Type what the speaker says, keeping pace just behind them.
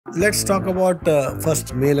let's talk about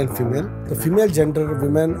first male and female. The female gender,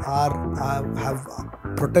 women have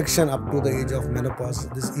protection up to the age of menopause.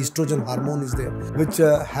 This estrogen hormone is there, which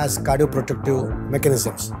has cardioprotective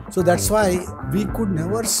mechanisms. So that's why we could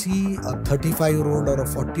never see a 35-year-old or a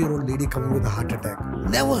 40-year-old lady coming with a heart attack.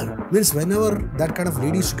 Never. Means whenever that kind of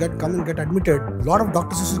lady used to come and get admitted, a lot of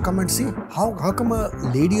doctors used to come and see how come a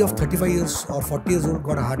lady of 35 years or 40 years old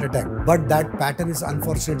got a heart attack. But that pattern is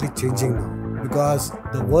unfortunately changing now, because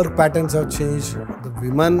the work patterns have changed. The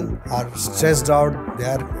women are stressed out. They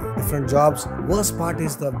are different jobs. Worst part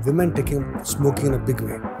is the women taking smoking in a big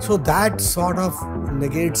way. So that sort of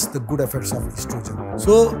negates the good effects of estrogen.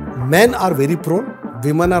 So men are very prone.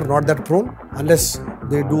 Women are not that prone unless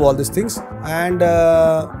they do all these things. And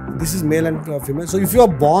this is male and female. So if you are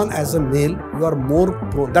born as a male, you are more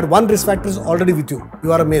prone. That one risk factor is already with you.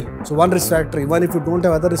 You are a male. So one risk factor, even if you don't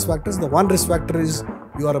have other risk factors, the one risk factor is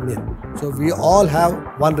you are a male. So we all have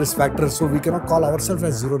one risk factor. So we cannot call ourselves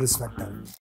as zero risk factor.